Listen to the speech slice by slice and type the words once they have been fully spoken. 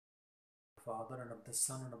Father, and of the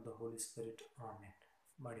Son, and of the Holy Spirit. Amen.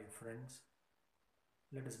 My dear friends,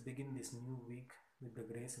 let us begin this new week with the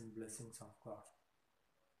grace and blessings of God.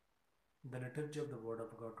 The liturgy of the Word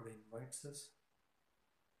of God today invites us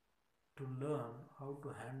to learn how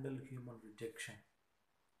to handle human rejection.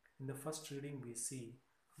 In the first reading, we see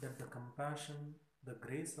that the compassion, the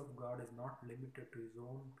grace of God is not limited to His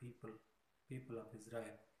own people of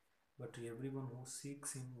Israel, but to everyone who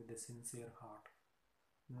seeks Him with a sincere heart.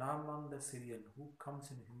 Naaman the Syrian, who comes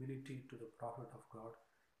in humility to the prophet of God,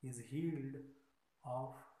 is healed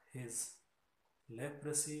of his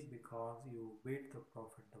leprosy because he obeyed the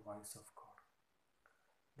prophet, the voice of God.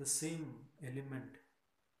 The same element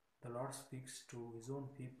the Lord speaks to His own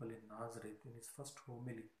people in Nazareth in His first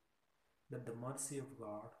homily, that the mercy of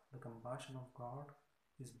God, the compassion of God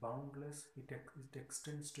is boundless, it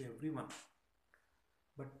extends to everyone.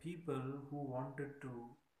 But people who wanted to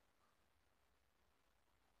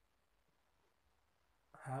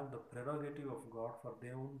have the prerogative of God for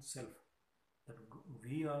their own self, that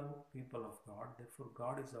we are people of God, therefore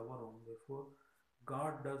God is our own, therefore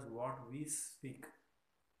God does what we speak.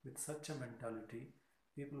 With such a mentality,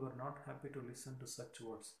 people were not happy to listen to such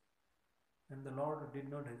words. And the Lord did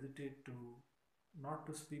not hesitate not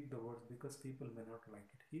to speak the words because people may not like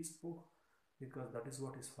it. He spoke because that is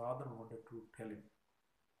what His Father wanted to tell Him.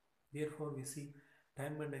 Therefore, we see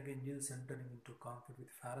time and again Jesus entering into conflict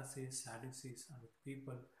with Pharisees, Sadducees, and with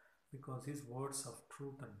people because His words of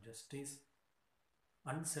truth and justice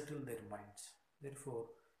unsettled their minds. Therefore,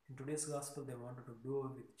 in today's Gospel, they wanted to do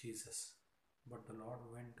away with Jesus, but the Lord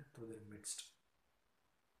went through their midst.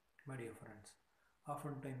 My dear friends,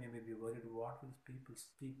 oftentimes we may be worried, what will people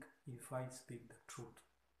speak if I speak the truth?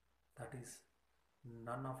 That is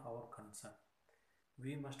none of our concern.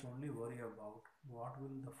 We must only worry about what will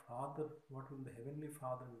the Heavenly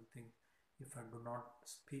Father will think if I do not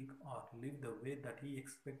speak or live the way that He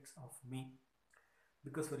expects of me.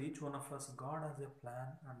 Because for each one of us, God has a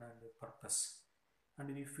plan and a purpose.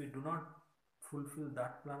 And if we do not fulfill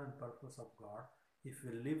that plan and purpose of God, if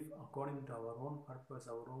we live according to our own purpose,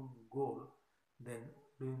 our own goal, then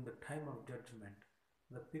during the time of judgment,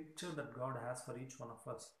 the picture that God has for each one of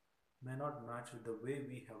us may not match with the way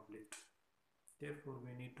we have lived. Therefore,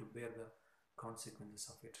 we need to bear the consequences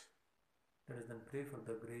of it. Let us then pray for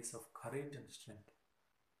the grace of courage and strength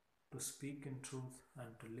to speak in truth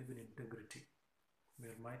and to live in integrity. May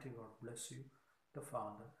Almighty God bless you, the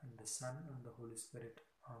Father, and the Son, and the Holy Spirit.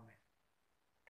 Amen.